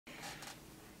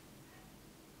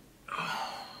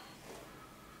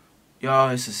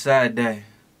Y'all, it's a sad day,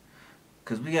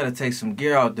 because we got to take some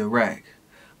gear out the rack.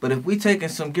 But if we taking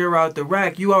some gear out the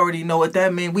rack, you already know what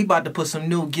that means. We about to put some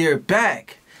new gear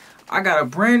back. I got a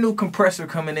brand new compressor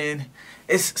coming in.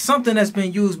 It's something that's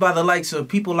been used by the likes of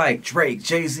people like Drake,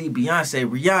 Jay-Z, Beyonce,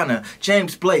 Rihanna,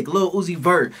 James Blake, Lil Uzi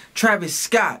Vert, Travis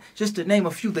Scott, just to name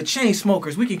a few, the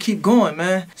Chainsmokers. We can keep going,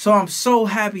 man. So I'm so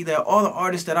happy that all the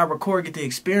artists that I record get to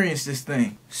experience this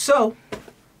thing. So,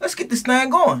 let's get this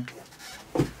thing going.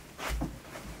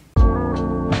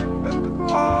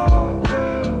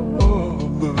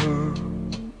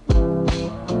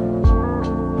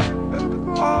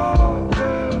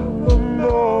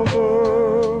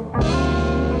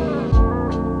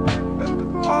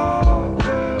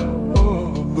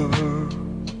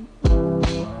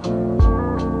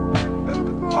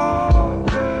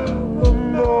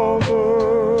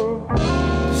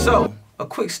 So, a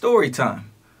quick story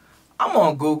time. I'm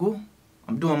on Google,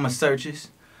 I'm doing my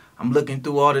searches, I'm looking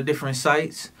through all the different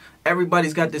sites.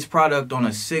 Everybody's got this product on a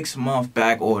 6-month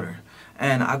back order.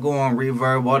 And I go on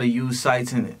Reverb, all the used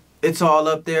sites, and it's all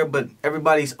up there, but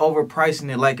everybody's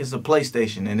overpricing it like it's a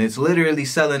PlayStation. And it's literally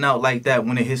selling out like that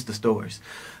when it hits the stores.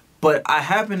 But I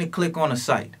happen to click on a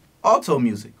site, Octo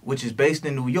Music, which is based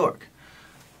in New York.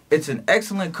 It's an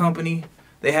excellent company.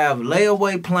 They have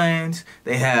layaway plans,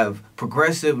 they have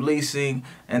progressive leasing,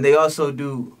 and they also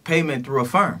do payment through a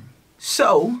firm.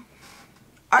 So,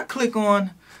 I click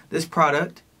on this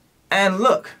product, and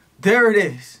look, there it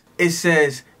is. It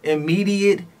says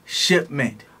immediate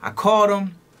shipment. I called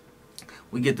them,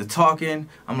 we get to talking.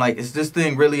 I'm like, is this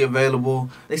thing really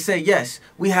available? They say, yes,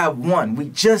 we have one. We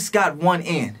just got one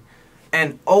in.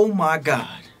 And oh my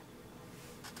God,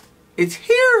 it's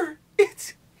here.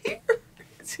 It's here.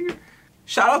 It's here.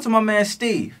 Shout out to my man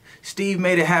Steve. Steve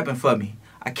made it happen for me.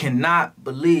 I cannot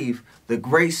believe the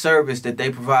great service that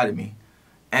they provided me.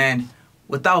 And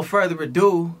without further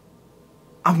ado,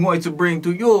 I'm going to bring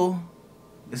to you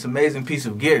this amazing piece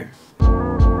of gear.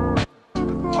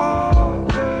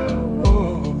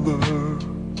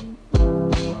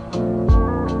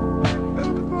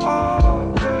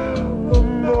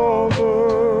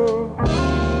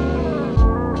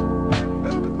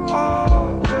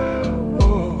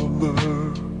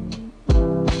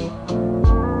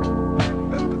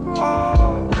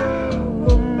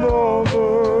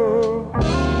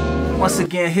 Once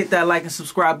again, hit that like and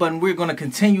subscribe button. We're going to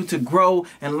continue to grow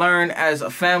and learn as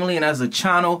a family and as a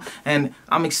channel. And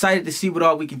I'm excited to see what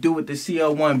all we can do with the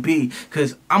CL1B,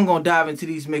 because I'm going to dive into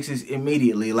these mixes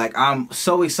immediately. Like, I'm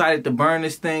so excited to burn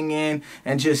this thing in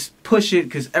and just push it,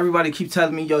 because everybody keeps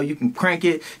telling me, yo, you can crank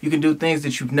it. You can do things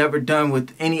that you've never done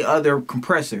with any other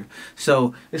compressor.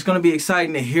 So it's going to be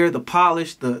exciting to hear the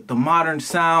polish, the modern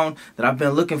sound that I've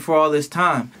been looking for all this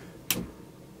time.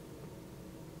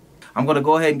 I'm going to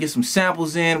go ahead and get some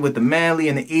samples in with the manly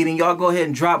and the eating. Y'all go ahead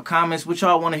and drop comments which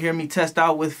y'all want to hear me test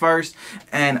out with first.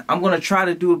 And I'm going to try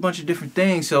to do a bunch of different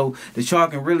things so that y'all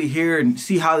can really hear and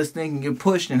see how this thing can get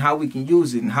pushed and how we can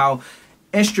use it and how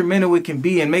instrumental it can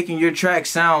be in making your track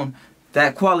sound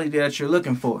that quality that you're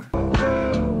looking for.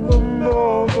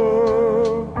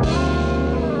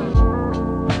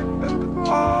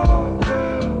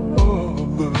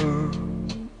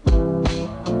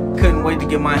 Couldn't wait to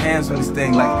get my hands on this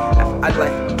thing. I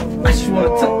just want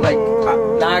to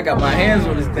touch, now I got my hands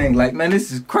on this thing. Like, man,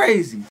 this is crazy.